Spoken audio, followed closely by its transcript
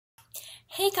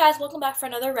Hey guys, welcome back for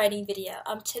another writing video.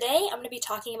 Today I'm going to be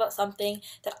talking about something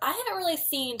that I haven't really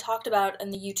seen talked about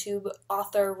in the YouTube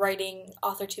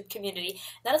AuthorTube community, and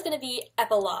that is going to be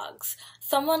epilogues.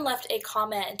 Someone left a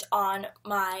comment on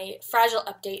my Fragile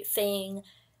update saying,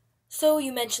 so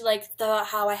you mentioned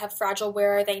how I have Fragile,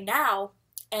 where are they now?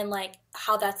 And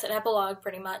how that's an epilogue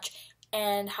pretty much,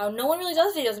 and how no one really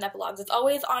does videos in epilogues. It's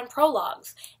always on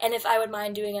prologues, and if I would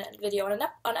mind doing a video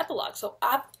on epilogue. So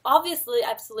I obviously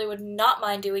absolutely would not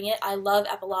mind doing it. I love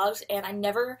epilogues, and I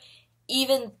never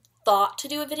even thought to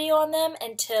do a video on them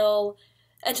until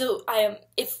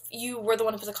if you were the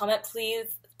one who put a comment,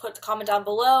 please put the comment down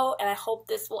below, and I hope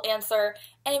this will answer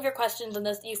any of your questions and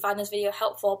you find this video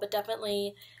helpful. But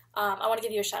definitely I want to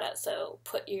give you a shout out, so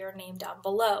put your name down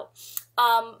below.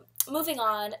 Moving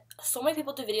on, so many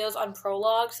people do videos on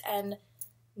prologues, and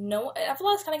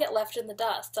epilogues kind of get left in the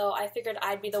dust, so I figured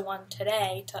I'd be the one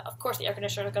today to, of course the air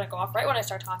conditioner is going to go off right when I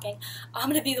start talking, I'm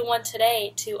going to be the one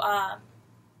today to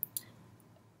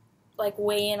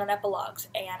weigh in on epilogues,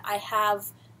 and I have,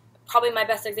 probably my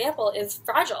best example is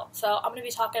Fragile, so I'm going to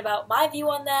be talking about my view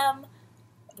on them,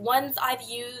 ones I've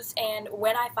used, and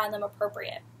when I find them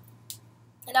appropriate.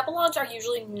 And epilogues are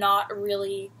usually not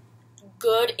really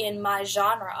good in my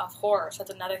genre of horror, so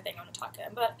that's another thing I'm going to talk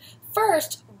about. But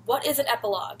first, what is an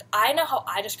epilogue? I know how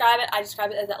I describe it. I describe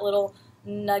it as that little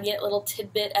nugget, little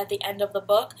tidbit at the end of the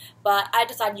book, but I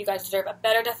decided you guys deserve a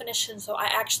better definition, so I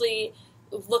actually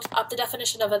looked up the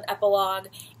definition of an epilogue,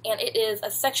 and it is a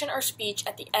section or speech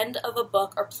at the end of a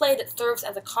book or play that serves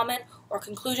as a comment or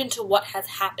conclusion to what has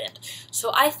happened.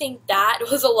 So I think that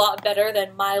was a lot better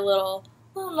than my little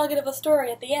nugget of a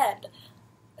story at the end.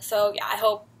 So yeah, I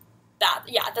hope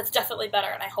that's definitely better,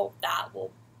 and I hope that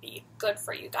will be good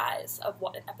for you guys of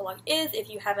what an epilogue is if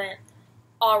you haven't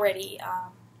already,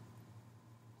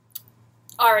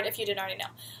 if you didn't already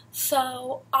know.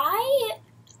 So I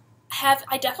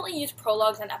definitely use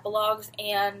prologues and epilogues,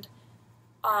 and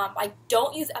I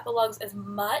don't use epilogues as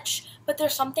much, but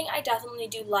there's something I definitely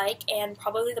do like, and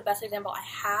probably the best example I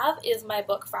have is my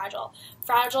book Fragile.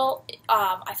 Fragile,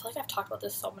 I feel like I've talked about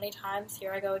this so many times.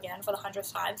 Here I go again for the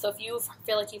 100th time. So if you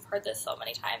feel like you've heard this so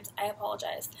many times, I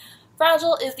apologize.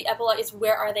 Fragile is the epilogue. It's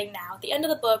where are they now? At the end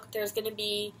of the book, there's going to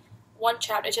be one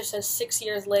chapter. It just says 6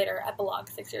 years later, epilogue,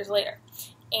 6 years later.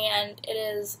 And it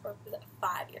is, or is it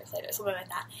 5 years later, something like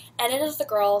that. And it is the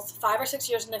girls 5 or 6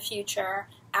 years in the future,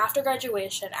 after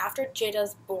graduation, after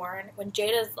Jada's born, when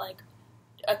Jada's like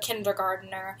a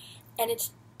kindergartner, and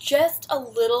it's just a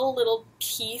little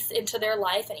piece into their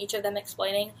life, and each of them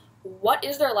explaining what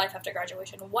is their life after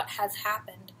graduation, what has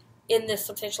happened in this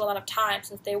substantial amount of time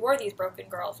since they were these broken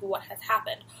girls, what has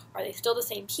happened, are they still the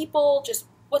same people, just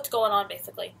what's going on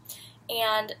basically.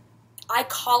 And I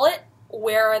call it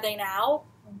Where Are They Now?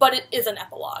 But it is an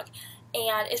epilogue,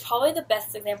 and it's probably the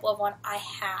best example of one I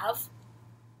have,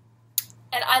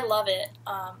 and I love it.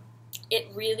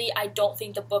 I don't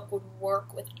think the book would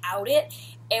work without it,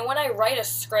 and when I write a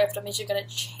script, I'm usually going to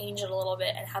change it a little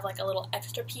bit and have like a little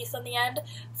extra piece on the end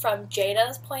from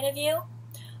Jada's point of view,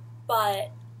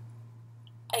 but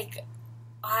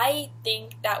I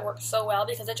think that works so well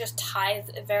because it just ties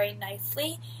very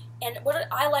nicely. And what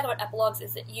I like about epilogues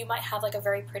is that you might have like a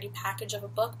very pretty package of a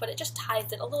book, but it just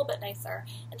ties it a little bit nicer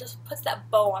and just puts that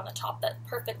bow on the top, that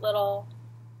perfect little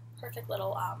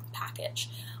package.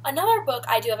 Another book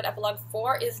I do have an epilogue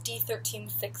for is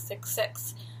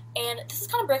D13666. And this is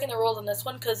kind of breaking the rules on this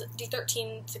one because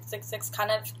D13666 kind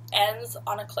of ends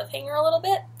on a cliffhanger a little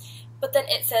bit, but then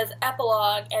it says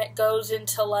epilogue and it goes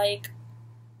into like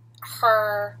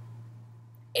her...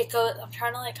 I'm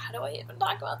trying to how do I even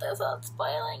talk about this without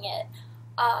spoiling it?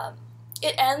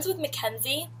 It ends with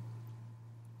Mackenzie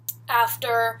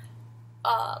after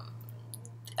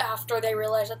they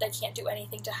realize that they can't do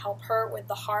anything to help her with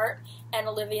the heart, and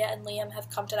Olivia and Liam have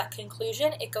come to that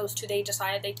conclusion. It goes to they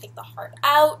decided they take the heart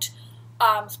out.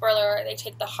 Spoiler, they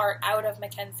take the heart out of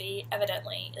Mackenzie,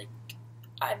 evidently.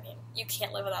 I mean, you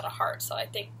can't live without a heart, so I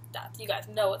think that you guys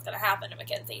know what's going to happen to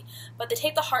Mackenzie. But they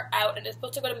take the heart out, and it's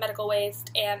supposed to go to medical waste,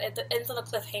 and it ends on a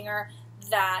cliffhanger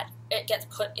that it gets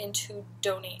put into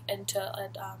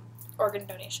organ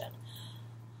donation.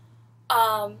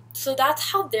 So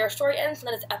that's how their story ends, and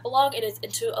then its epilogue, it is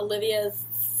into Olivia's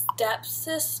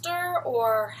stepsister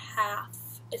or half.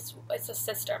 It's a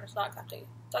sister. It's not exactly.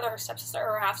 It's either her stepsister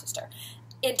or her half sister.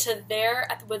 Into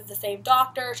with the same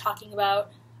doctor talking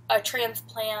about a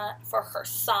transplant for her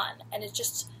son, and it's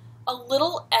just a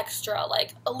little extra.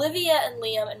 Like Olivia and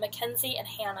Liam and Mackenzie and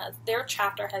Hannah, their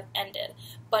chapter has ended,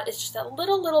 but it's just a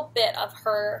little bit of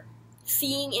her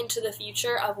seeing into the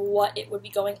future of what it would be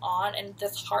going on, and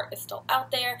this heart is still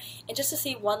out there, and just to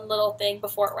see one little thing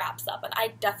before it wraps up, and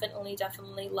I definitely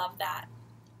love that.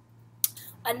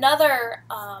 Another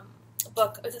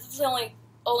book, this is the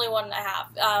only one I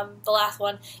have, the last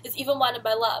one, is Even Blinded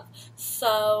by Love.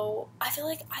 So I feel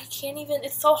like I can't even,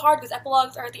 it's so hard because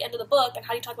epilogues are at the end of the book, and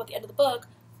how do you talk about the end of the book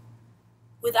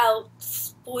without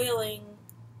spoiling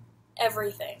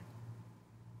everything?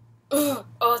 Oh,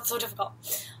 it's so difficult.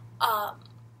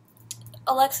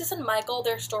 Alexis and Michael,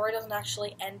 their story doesn't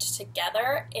actually end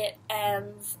together. It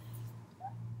ends,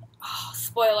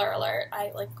 spoiler alert,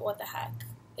 what the heck.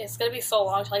 It's going to be so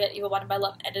long until I get Even Blinded by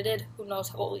Love edited. Who knows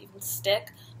how it will even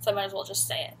stick, so I might as well just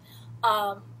say it.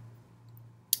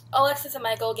 Alexis and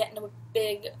Michael get into a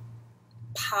big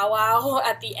powwow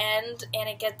at the end, and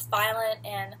it gets violent,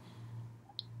 and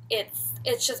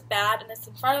it's just bad, and it's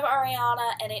in front of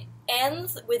Ariana, and it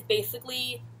ends with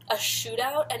basically a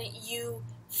shootout, and you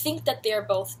think that they're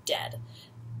both dead.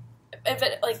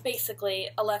 Basically,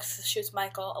 Alexis shoots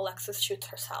Michael, Alexis shoots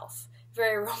herself.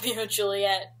 Very Romeo and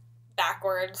Juliet,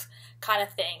 backwards kind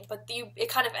of thing, but it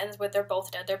kind of ends with they're both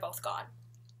dead, they're both gone.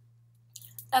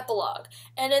 Epilogue.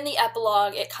 And in the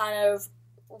epilogue, it kind of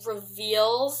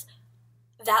reveals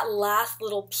that last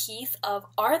little piece of,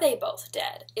 are they both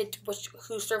dead?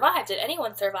 Who survived? Did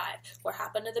anyone survive? What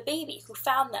happened to the baby? Who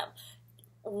found them?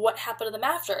 What happened to them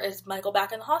after? Is Michael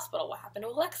back in the hospital? What happened to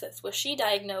Alexis? Was she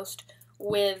diagnosed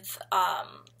with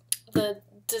the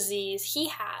disease he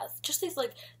has? Just these,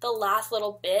 the last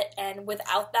little bit, and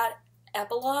without that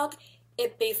epilogue,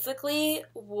 it basically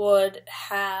would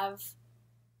have,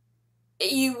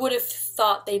 you would have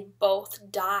thought they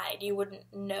both died. You wouldn't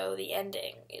know the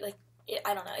ending.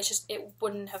 I don't know, it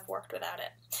wouldn't have worked without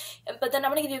it. But then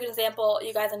I'm going to give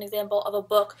you guys an example of a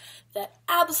book that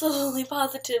absolutely,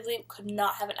 positively could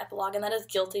not have an epilogue, and that is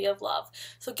Guilty of Love.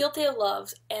 So Guilty of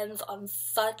Love ends on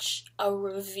such a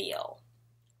reveal.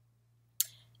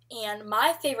 And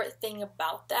my favorite thing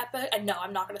about that book, and no,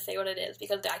 I'm not going to say what it is,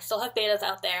 because I still have betas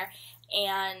out there,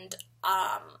 and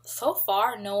so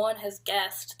far no one has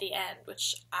guessed the end,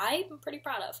 which I'm pretty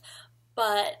proud of.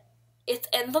 But it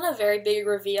ends on a very big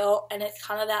reveal, and it's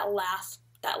kind of that last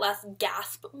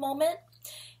gasp moment.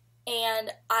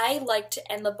 And I like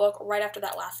to end the book right after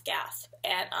that last gasp.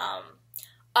 And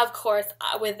of course,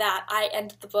 with that, I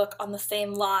ended the book on the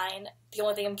same line. The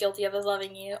only thing I'm guilty of is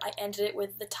loving you. I ended it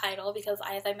with the title because,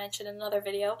 as I mentioned in another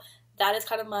video, that is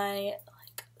kind of my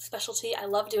specialty. I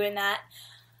love doing that.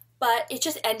 But it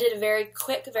just ended very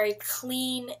quick, very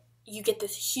clean. You get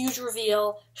this huge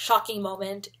reveal, shocking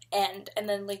moment, and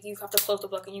then you have to close the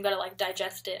book, and you gotta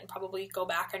digest it and probably go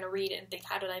back and read it and think,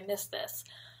 how did I miss this?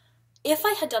 If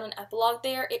I had done an epilogue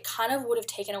there, it kind of would have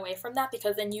taken away from that,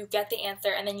 because then you get the answer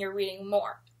and then you're reading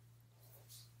more.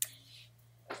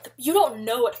 You don't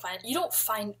know you don't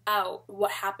find out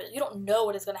what happened. You don't know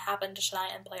what is going to happen to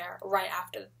Shania and Blair right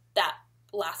after that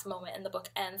last moment and the book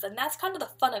ends, and that's kind of the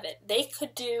fun of it. They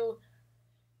could do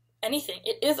anything.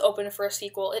 It is open for a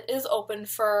sequel. It is open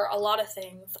for a lot of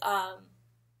things.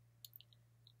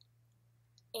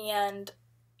 And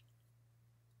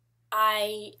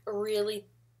I really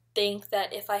think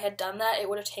that if I had done that, it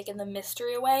would have taken the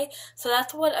mystery away. So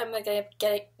that's what I'm going to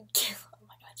get. Oh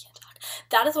my god, I can't talk.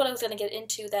 That is what I was going to get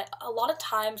into, that a lot of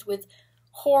times with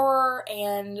horror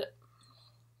and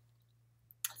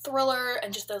thriller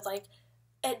and just those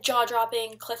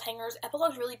jaw-dropping cliffhangers,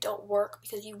 epilogues really don't work,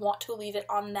 because you want to leave it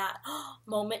on that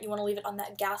moment, you want to leave it on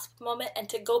that gasp moment, and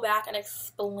to go back and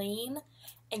explain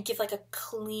and give a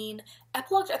clean,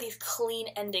 epilogues are these clean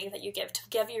endings that you give to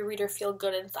give your reader feel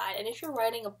good inside. And if you're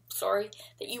writing a story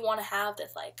that you want to have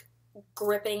this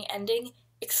gripping ending,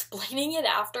 explaining it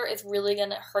after is really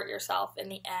going to hurt yourself in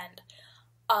the end.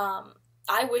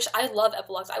 I love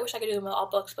epilogues. I wish I could do them with all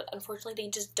books, but unfortunately they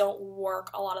just don't work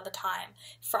a lot of the time.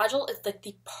 Fragile is the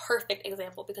perfect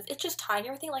example, because it's just tying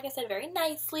everything, like I said, very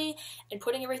nicely, and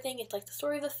putting everything, it's the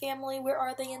story of the family, where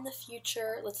are they in the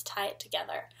future, let's tie it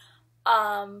together.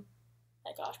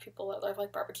 My gosh, people are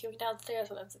barbecuing downstairs,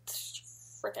 and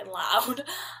it's freaking loud.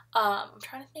 I'm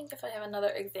trying to think if I have another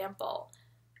example.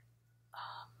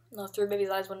 No, Through Baby's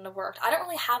Eyes wouldn't have worked. I don't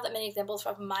really have that many examples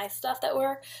from my stuff that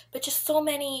work, but just so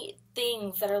many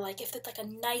things that are if it's a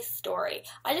nice story.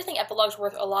 I just think epilogues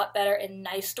work a lot better in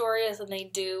nice stories than they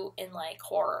do in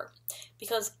horror.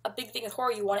 Because a big thing with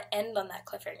horror, you want to end on that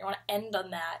cliffhanger. You want to end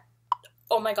on that,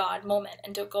 oh my god, moment,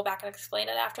 and to go back and explain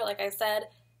it after, like I said,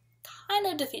 kind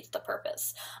of defeats the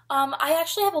purpose. I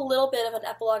actually have a little bit of an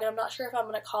epilogue, and I'm not sure if I'm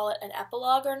going to call it an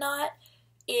epilogue or not,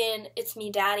 in It's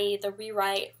Me Daddy, the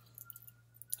rewrite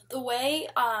the way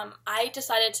I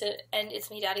decided to end It's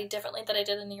Me Daddy differently than I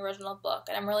did in the original book,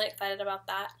 and I'm really excited about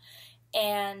that.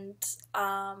 And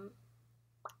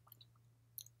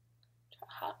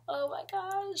oh my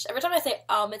gosh, every time I say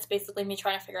it's basically me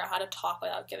trying to figure out how to talk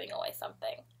without giving away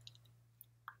something.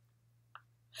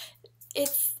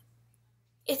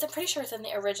 I'm pretty sure it's in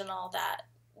the original that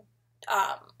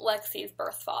Lexi's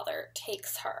birth father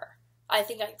takes her. I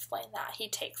think I explained that. He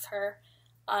takes her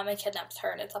and kidnaps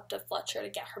her, and it's up to Fletcher to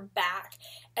get her back.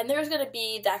 And there's going to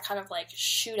be that kind of like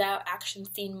shootout action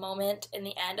scene moment in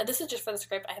the end. And this is just for the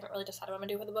script. I haven't really decided what I'm going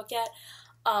to do for the book yet.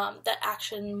 That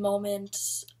action moment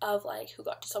of like who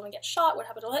got to someone get shot, what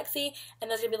happened to Lexi, and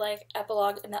there's gonna be like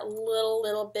epilogue and that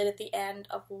little bit at the end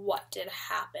of what did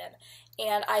happen.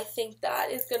 And I think that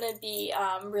is gonna be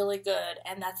really good,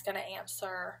 and that's gonna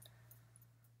answer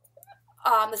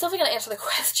it's definitely gonna answer the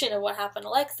question of what happened to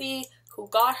Lexi, who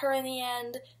got her in the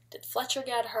end, did Fletcher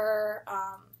get her,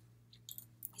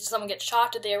 did someone get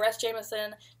shot, did they arrest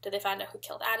Jameson, did they find out who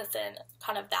killed Addison,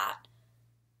 kind of that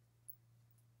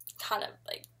kind of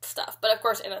like stuff. But of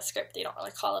course in a script you don't really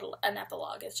call it an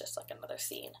epilogue, it's just like another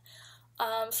scene.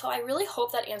 So I really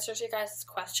hope that answers your guys'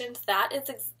 questions. That is,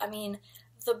 I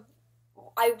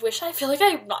feel like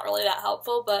I'm not really that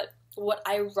helpful, but what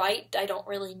I write, I don't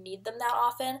really need them that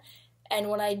often, and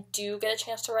when I do get a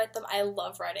chance to write them, I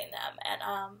love writing them. And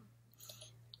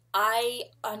I,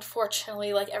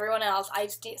 unfortunately, like everyone else, I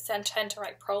tend to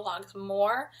write prologues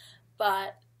more,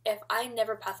 but if I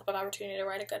never pass up an opportunity to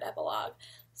write a good epilogue.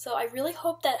 So I really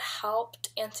hope that helped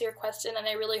answer your question, and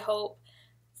I really hope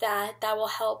that that will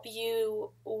help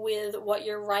you with what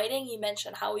you're writing. You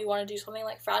mentioned how you want to do something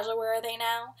like Fragile, Where Are They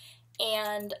Now?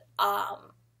 And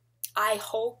I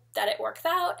hope that it works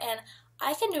out, and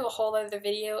I can do a whole other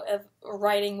video of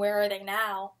writing Where Are They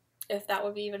Now, if that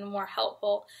would be even more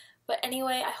helpful. But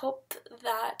anyway, I hope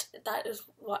that that is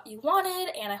what you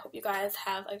wanted, and I hope you guys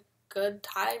have a good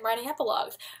time writing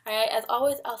epilogues. Alright, as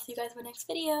always, I'll see you guys in the next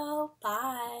video.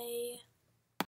 Bye!